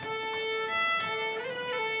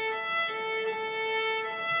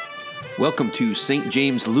Welcome to St.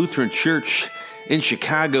 James Lutheran Church in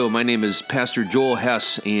Chicago. My name is Pastor Joel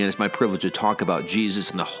Hess, and it's my privilege to talk about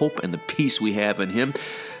Jesus and the hope and the peace we have in Him.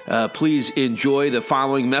 Please enjoy the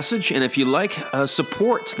following message, and if you like,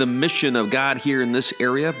 support the mission of God here in this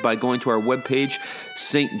area by going to our webpage,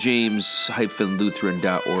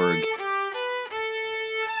 stjames-lutheran.org.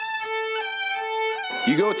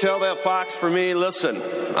 You go tell that fox for me, listen,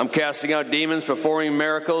 I'm casting out demons, performing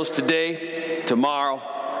miracles today, tomorrow,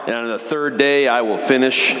 and on the third day I will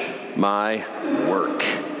finish my work.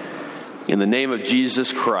 In the name of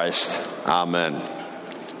Jesus Christ, amen.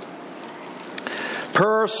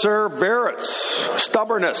 Perseverance,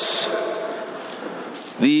 stubbornness.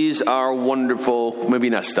 These are wonderful, maybe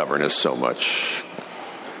not stubbornness so much,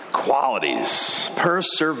 qualities.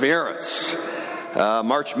 Perseverance.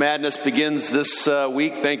 March Madness begins this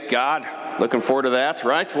week, thank God. Looking forward to that,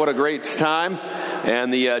 right? What a great time.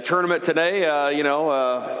 And the tournament today,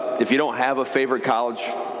 if you don't have a favorite college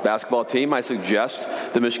basketball team, I suggest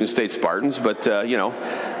the Michigan State Spartans. But,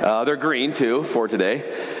 they're green, too, for today.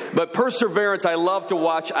 But perseverance, I love to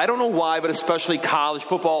watch. I don't know why, but especially college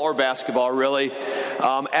football or basketball, really.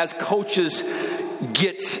 As coaches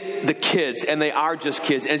get the kids, and they are just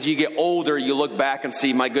kids. As you get older, you look back and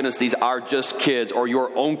see, my goodness, these are just kids, or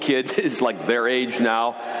your own kid is like their age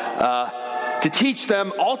now. To teach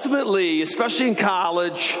them, ultimately, especially in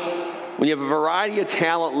college, when you have a variety of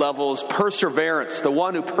talent levels, perseverance, the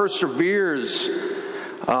one who perseveres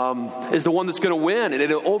is the one that's going to win, and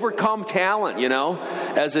it'll overcome talent,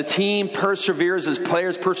 As a team perseveres, as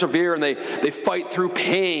players persevere, and they fight through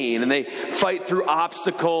pain, and they fight through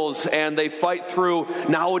obstacles, and they fight through,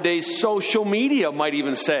 nowadays, social media, might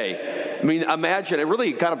even say. I mean, imagine, it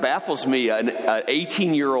really kind of baffles me, an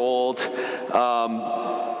 18-year-old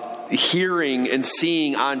hearing and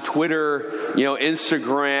seeing on Twitter,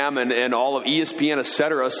 Instagram and all of ESPN,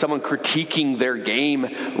 etc., someone critiquing their game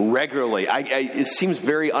regularly. It seems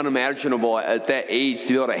very unimaginable at that age to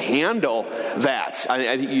be able to handle that.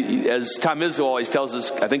 As Tom Izzo always tells us,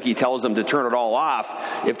 I think he tells them to turn it all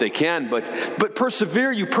off if they can. But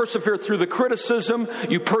persevere. You persevere through the criticism.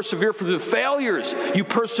 You persevere through the failures. You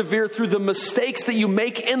persevere through the mistakes that you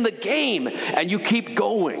make in the game, and you keep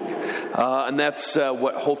going. And that's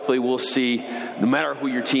what hopefully we'll see, no matter who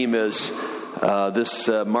your team is, this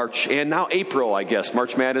March, and now April, I guess.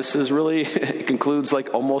 March Madness is really, it concludes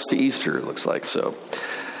like almost to Easter, it looks like. So,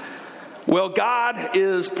 well, God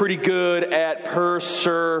is pretty good at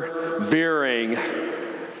persevering.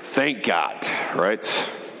 Thank God, right?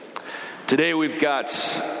 Today we've got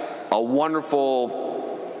a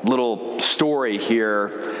wonderful little story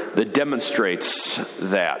here that demonstrates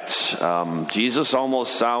that. Jesus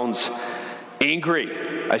almost sounds angry,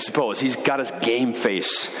 I suppose. He's got his game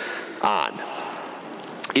face on.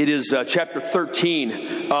 It is chapter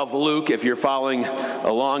 13 of Luke, if you're following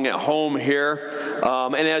along at home here.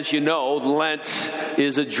 And as you know, Lent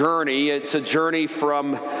is a journey. It's a journey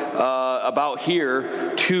from about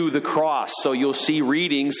here to the cross. So you'll see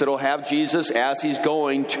readings that'll have Jesus as he's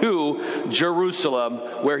going to Jerusalem,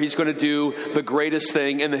 where he's going to do the greatest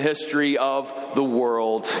thing in the history of the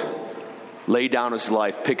world. Lay down his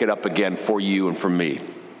life, pick it up again for you and for me.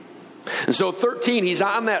 And so 13, he's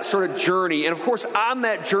on that sort of journey. And of course, on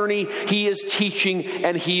that journey, he is teaching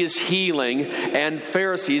and he is healing. And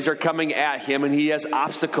Pharisees are coming at him and he has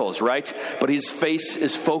obstacles, right? But his face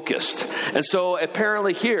is focused. And so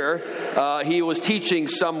apparently here, he was teaching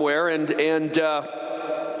somewhere and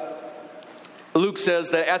Luke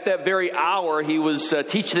says that at that very hour he was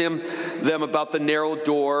teaching them about the narrow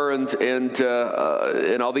door and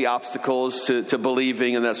all the obstacles to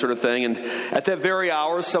believing and that sort of thing. And at that very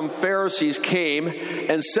hour, some Pharisees came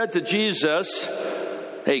and said to Jesus,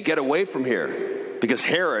 "Hey, get away from here, because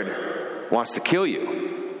Herod wants to kill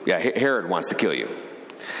you." Yeah, Herod wants to kill you.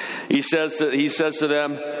 He says to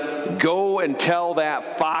them, "Go and tell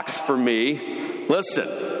that fox for me, listen,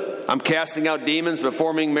 I'm casting out demons,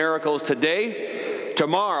 performing miracles today,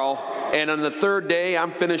 tomorrow, and on the third day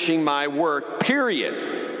I'm finishing my work, period.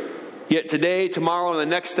 Yet today, tomorrow, and the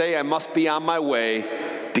next day I must be on my way,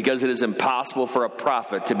 because it is impossible for a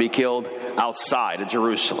prophet to be killed outside of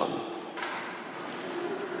Jerusalem."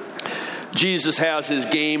 Jesus has his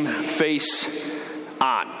game face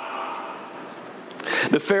on.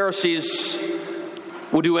 The Pharisees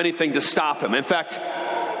will do anything to stop him. In fact,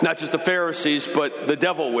 not just the Pharisees, but the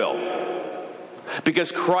devil will.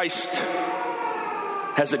 Because Christ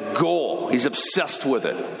has a goal. He's obsessed with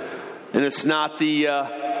it. And it's not the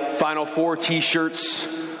Final Four t-shirts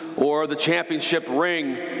or the championship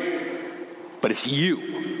ring, but it's you.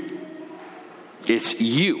 It's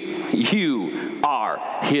you. You are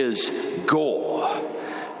his goal.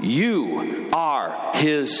 You are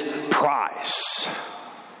his prize.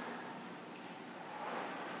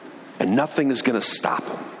 And nothing is going to stop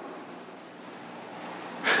him.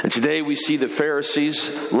 And today we see the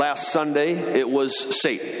Pharisees. Last Sunday, it was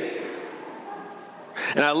Satan.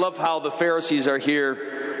 And I love how the Pharisees are here.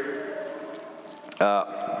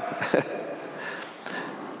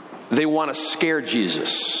 They want to scare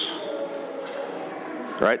Jesus.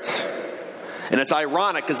 Right? And it's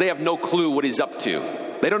ironic because they have no clue what he's up to.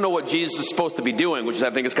 They don't know what Jesus is supposed to be doing, which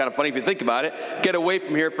I think is kind of funny if you think about it. Get away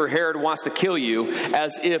from here, for Herod wants to kill you,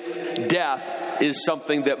 as if death is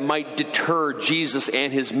something that might deter Jesus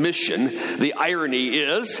and his mission. The irony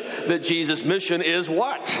is that Jesus' mission is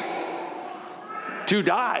what? To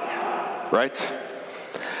die, right?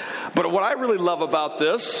 But what I really love about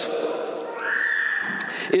this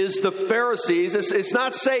is the Pharisees. It's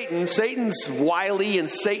not Satan. Satan's wily and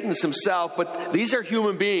Satan's himself, but these are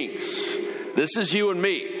human beings. This is you and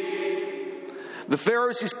me. The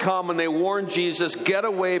Pharisees come and they warn Jesus, get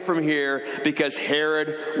away from here because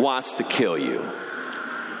Herod wants to kill you.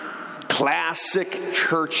 Classic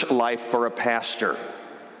church life for a pastor.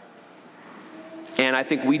 And I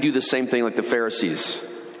think we do the same thing like the Pharisees.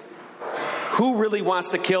 Who really wants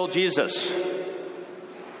to kill Jesus?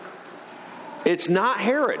 It's not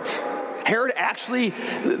Herod. Herod actually,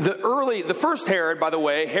 the first Herod, by the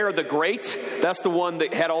way, Herod the Great, that's the one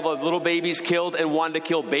that had all the little babies killed and wanted to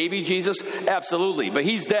kill baby Jesus. Absolutely, but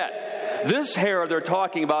he's dead. This Herod they're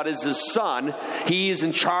talking about is his son. He's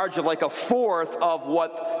in charge of like a fourth of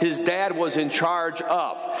what his dad was in charge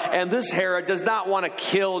of. And this Herod does not want to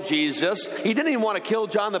kill Jesus. He didn't even want to kill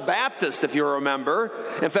John the Baptist, if you remember.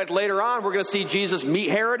 In fact, later on, we're going to see Jesus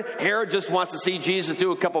meet Herod. Herod just wants to see Jesus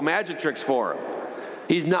do a couple magic tricks for him.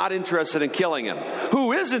 He's not interested in killing him.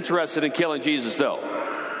 Who is interested in killing Jesus, though?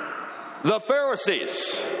 The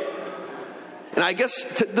Pharisees. And I guess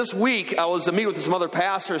this week, I was meeting with some other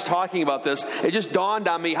pastors talking about this. It just dawned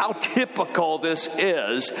on me how typical this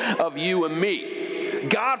is of you and me.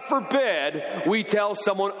 God forbid we tell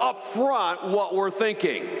someone up front what we're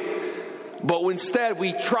thinking. But instead,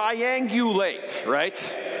 we triangulate,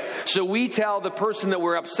 right? So we tell the person that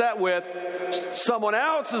we're upset with, someone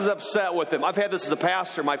else is upset with him. I've had this as a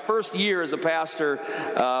pastor. My first year as a pastor,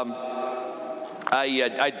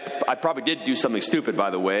 I probably did do something stupid, by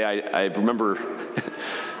the way. I remember,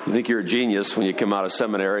 you think you're a genius when you come out of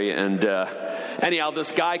seminary. And anyhow,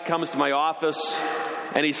 this guy comes to my office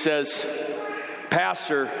and he says,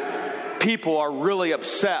 Pastor, people are really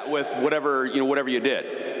upset with whatever you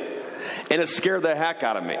did. And it scared the heck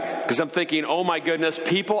out of me because I'm thinking, oh my goodness,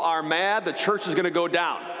 people are mad. The church is going to go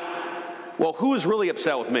down. Well, who is really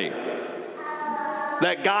upset with me?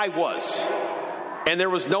 That guy was. And there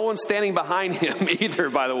was no one standing behind him either,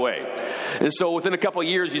 by the way. And so within a couple of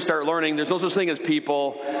years, you start learning there's no such thing as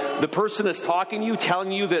people. The person that's talking to you,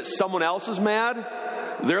 telling you that someone else is mad,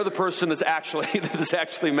 they're the person that's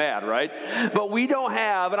actually mad, right? But we don't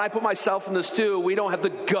have, and I put myself in this too, we don't have the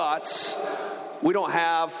guts. We don't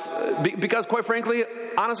have, because quite frankly,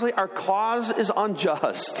 honestly, our cause is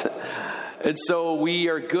unjust. And so we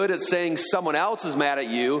are good at saying someone else is mad at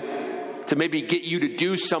you to maybe get you to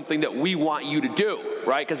do something that we want you to do,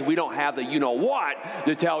 right? Because we don't have the you-know-what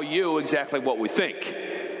to tell you exactly what we think.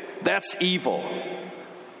 That's evil.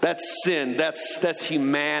 That's sin. That's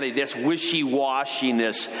humanity. That's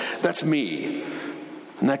wishy-washiness. That's me.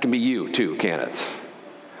 And that can be you too, can't it?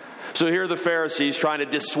 So here are the Pharisees trying to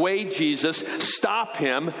dissuade Jesus, stop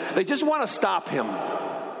him. They just want to stop him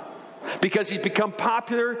because he's become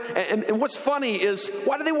popular. And what's funny is,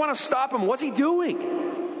 why do they want to stop him? What's he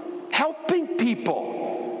doing? Helping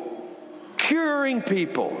people, curing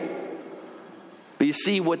people. But you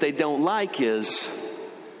see, what they don't like is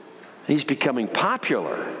he's becoming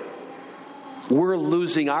popular. We're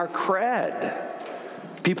losing our cred.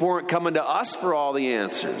 People aren't coming to us for all the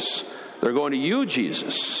answers. They're going to you,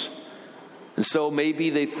 Jesus. And so maybe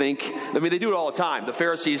they think, they do it all the time. The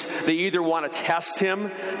Pharisees, they either want to test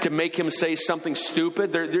him to make him say something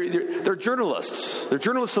stupid. They're journalists. They're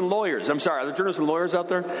journalists and lawyers. I'm sorry, are there journalists and lawyers out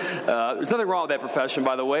there? There's nothing wrong with that profession,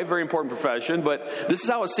 by the way. Very important profession. But this is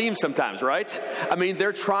how it seems sometimes, right?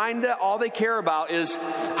 They're trying to, all they care about is,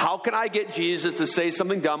 how can I get Jesus to say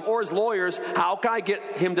something dumb? Or as lawyers, how can I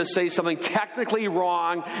get him to say something technically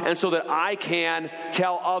wrong, and so that I can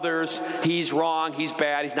tell others he's wrong, he's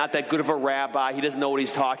bad, he's not that good of a rabbi, he doesn't know what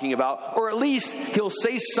he's talking about. Or at least he'll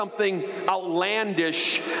say something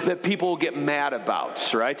outlandish that people will get mad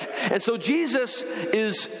about, right? And so Jesus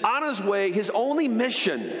is on his way. His only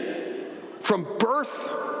mission from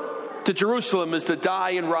birth to Jerusalem is to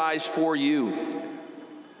die and rise for you.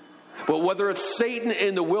 But whether it's Satan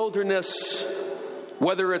in the wilderness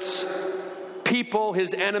Whether it's people,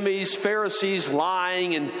 his enemies, Pharisees,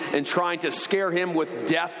 lying and trying to scare him with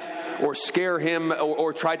death, or scare him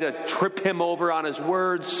or try to trip him over on his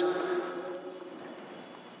words.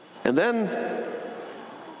 And then,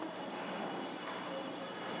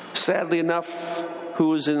 sadly enough, who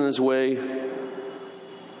was in his way?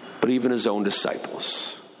 But even his own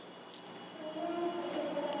disciples.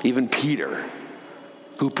 Even Peter,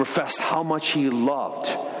 who professed how much he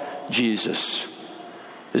loved Jesus,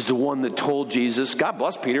 is the one that told Jesus, God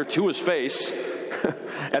bless Peter, to his face,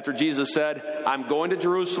 after Jesus said, I'm going to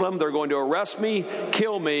Jerusalem, they're going to arrest me,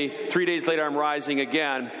 kill me, 3 days later I'm rising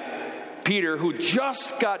again. Peter, who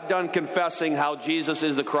just got done confessing how Jesus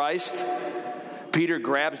is the Christ, Peter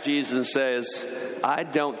grabs Jesus and says, I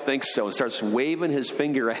don't think so, and starts waving his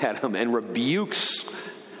finger at him and rebukes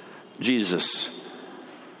Jesus.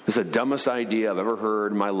 It's the dumbest idea I've ever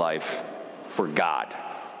heard in my life for God,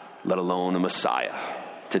 let alone a Messiah,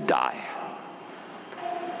 to die.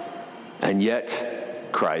 And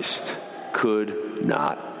yet, Christ could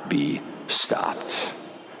not be stopped.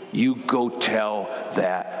 You go tell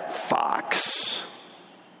that fox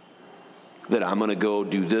that I'm going to go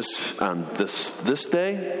do this on this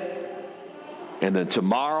day, and then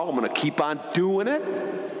tomorrow I'm going to keep on doing it,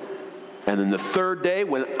 and then the third day,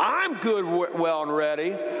 when I'm good, well, and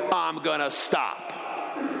ready, I'm going to stop.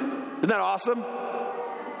 Isn't that awesome?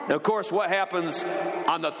 And of course, what happens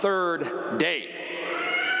on the third day?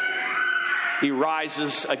 He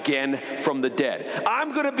rises again from the dead.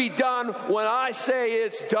 I'm going to be done when I say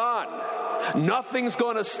it's done. Nothing's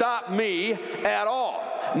going to stop me at all.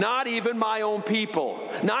 Not even my own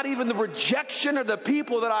people. Not even the rejection of the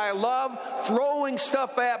people that I love, throwing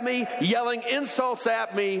stuff at me, yelling insults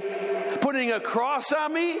at me, putting a cross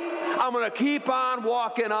on me. I'm going to keep on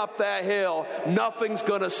walking up that hill. Nothing's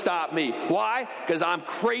going to stop me. Why? Because I'm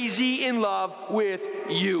crazy in love with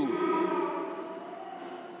you.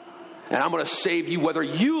 And I'm going to save you whether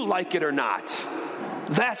you like it or not.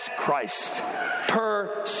 That's Christ.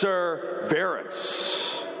 Perseverance.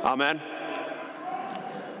 Amen.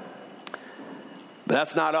 But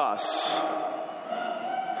that's not us,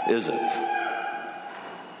 is it?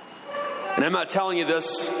 And I'm not telling you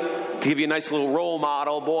this to give you a nice little role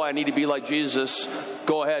model. Boy, I need to be like Jesus.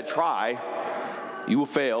 Go ahead, try. You will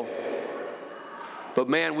fail. But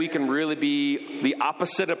man, we can really be the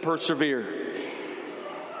opposite of persevere.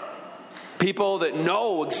 People that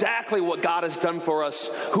know exactly what God has done for us,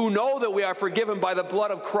 who know that we are forgiven by the blood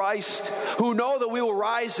of Christ, who know that we will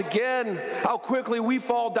rise again, how quickly we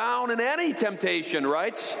fall down in any temptation,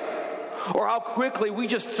 right? Or how quickly we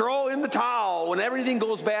just throw in the towel when everything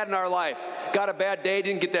goes bad in our life. Got a bad day,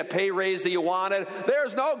 didn't get that pay raise that you wanted.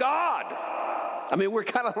 There's no God. I mean, we're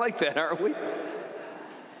kind of like that, aren't we?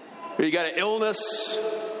 Or you got an illness,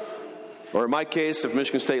 or in my case, if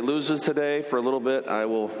Michigan State loses today for a little bit, I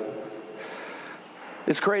will...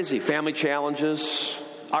 It's crazy. Family challenges,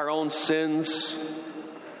 our own sins.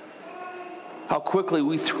 How quickly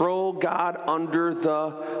we throw God under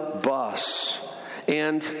the bus.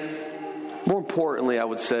 And more importantly, I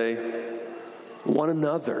would say, one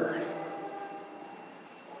another.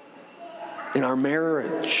 In our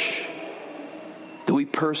marriage, do we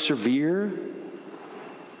persevere?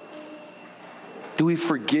 Do we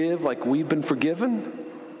forgive like we've been forgiven?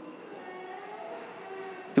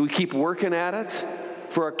 Do we keep working at it?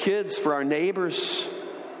 For our kids, for our neighbors,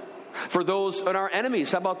 for those and our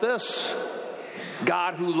enemies. How about this?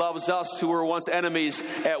 God who loves us who were once enemies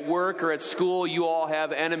at work or at school, you all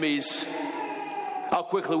have enemies. How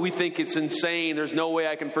quickly we think it's insane. There's no way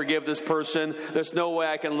I can forgive this person. There's no way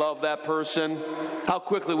I can love that person. How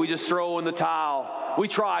quickly we just throw in the towel. We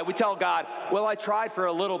try. We tell God, well, I tried for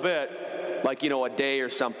a little bit, like, a day or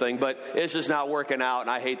something, but it's just not working out and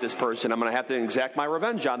I hate this person. I'm going to have to exact my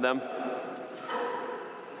revenge on them.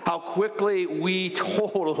 How quickly we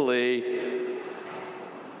totally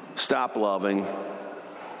stop loving,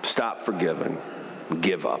 stop forgiving,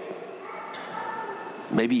 give up.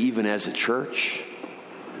 Maybe even as a church,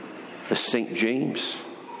 as St. James.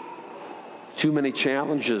 Too many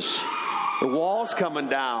challenges. The wall's coming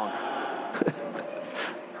down.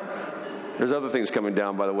 There's other things coming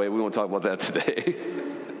down, by the way. We won't talk about that today.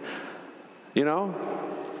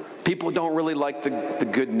 People don't really like the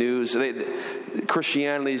good news.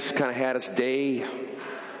 Christianity's kind of had its day,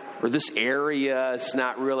 or this area is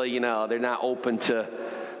not really, they're not open to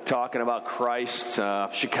talking about Christ.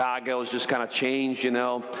 Chicago's just kind of changed,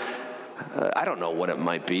 I don't know what it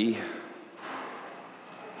might be.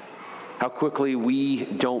 How quickly we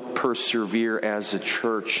don't persevere as a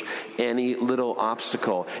church, any little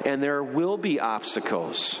obstacle. And there will be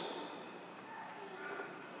obstacles.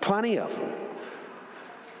 Plenty of them.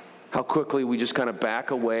 How quickly we just kind of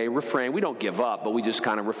back away, refrain. We don't give up, but we just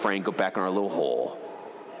kind of refrain, go back in our little hole.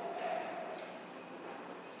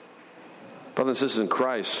 Brothers and sisters in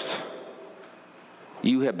Christ,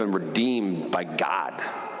 you have been redeemed by God.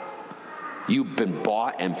 You've been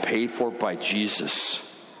bought and paid for by Jesus.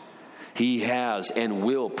 He has and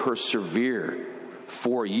will persevere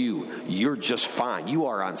for you. You're just fine. You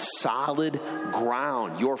are on solid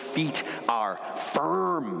ground. Your feet are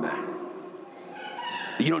firm.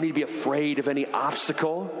 You don't need to be afraid of any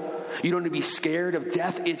obstacle. You don't need to be scared of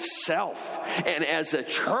death itself. And as a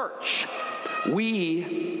church,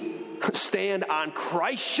 we stand on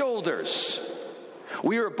Christ's shoulders.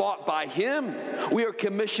 We are bought by Him. We are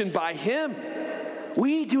commissioned by Him.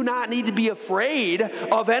 We do not need to be afraid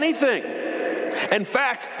of anything. In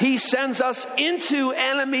fact, He sends us into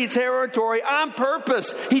enemy territory on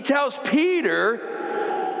purpose. He tells Peter,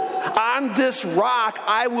 on this rock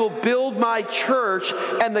I will build my church,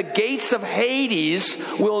 and the gates of Hades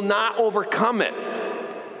will not overcome it.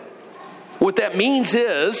 What that means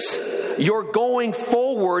is, you're going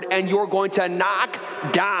forward and you're going to knock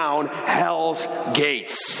down hell's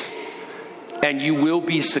gates. And you will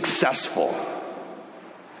be successful.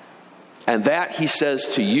 And that He says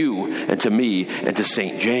to you and to me and to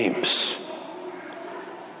St. James.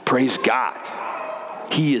 Praise God.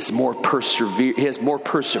 He has more perseverance,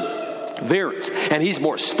 and He's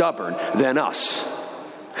more stubborn than us.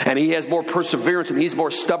 And He has more perseverance, and He's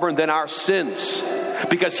more stubborn than our sins.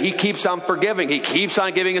 Because He keeps on forgiving. He keeps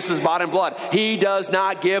on giving us His body and blood. He does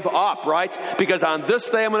not give up, right? Because on this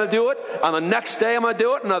day I'm going to do it. On the next day I'm going to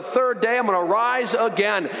do it. And the third day I'm going to rise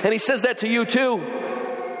again. And He says that to you too.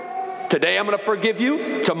 Today I'm going to forgive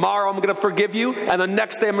you. Tomorrow I'm going to forgive you. And the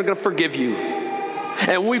next day I'm going to forgive you.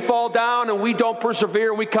 And when we fall down and we don't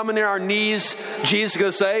persevere, we come in on our knees, Jesus is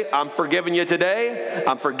going to say, I'm forgiving you today,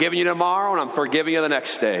 I'm forgiving you tomorrow, and I'm forgiving you the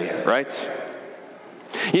next day, right?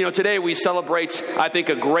 You know, today we celebrate, I think,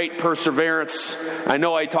 a great perseverance. I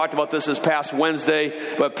know I talked about this past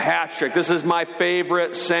Wednesday, but Patrick, this is my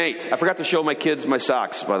favorite saint. I forgot to show my kids my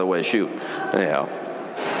socks, by the way, shoot. Anyhow.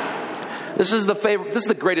 This is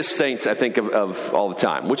the greatest saint, I think, of all the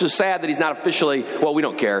time, which is sad that he's not officially, well, we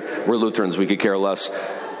don't care. We're Lutherans, we could care less.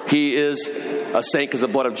 He is a saint because of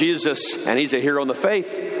the blood of Jesus, and he's a hero in the faith.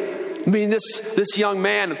 I mean, this young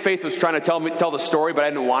man, Faith was trying to tell the story, but I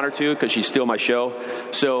didn't want her to because she's still my show.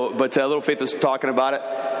 But little Faith was talking about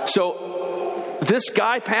it. So this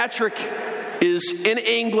guy, Patrick, is in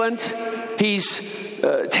England. He's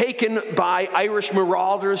taken by Irish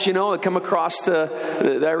marauders, they come across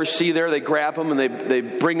the Irish Sea there. They grab him and they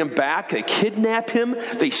bring him back. They kidnap him.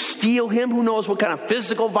 They steal him. Who knows what kind of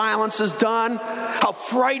physical violence is done. How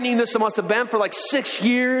frightening this must have been for like 6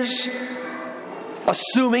 years.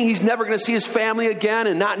 Assuming he's never going to see his family again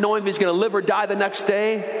and not knowing if he's going to live or die the next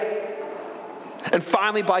day. And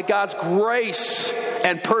finally, by God's grace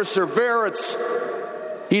and perseverance,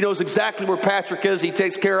 He knows exactly where Patrick is. He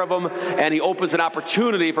takes care of him, and He opens an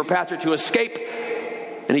opportunity for Patrick to escape,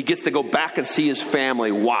 and he gets to go back and see his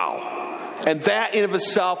family. Wow. And that in of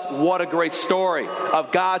itself, what a great story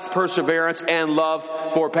of God's perseverance and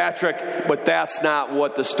love for Patrick. But that's not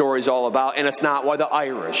what the story's all about, and it's not why the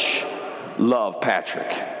Irish love Patrick.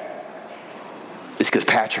 It's because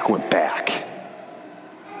Patrick went back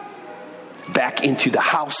into the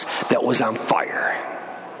house that was on fire.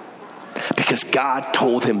 Because God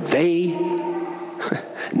told him they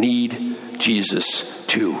need Jesus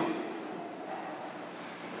too.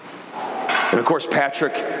 And of course,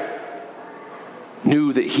 Patrick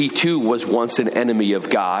knew that he too was once an enemy of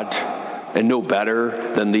God and no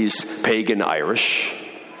better than these pagan Irish.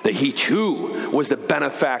 That he too was the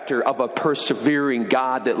benefactor of a persevering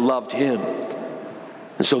God that loved him.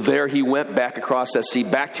 And so there he went back across that sea,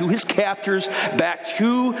 back to his captors, back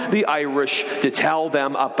to the Irish to tell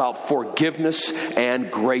them about forgiveness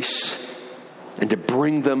and grace and to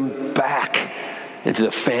bring them back into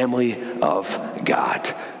the family of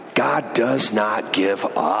God. God does not give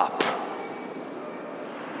up.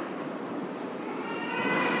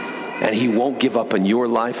 And He won't give up in your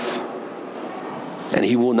life. And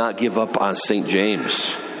He will not give up on St.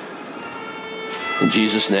 James. In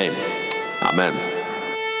Jesus' name, amen.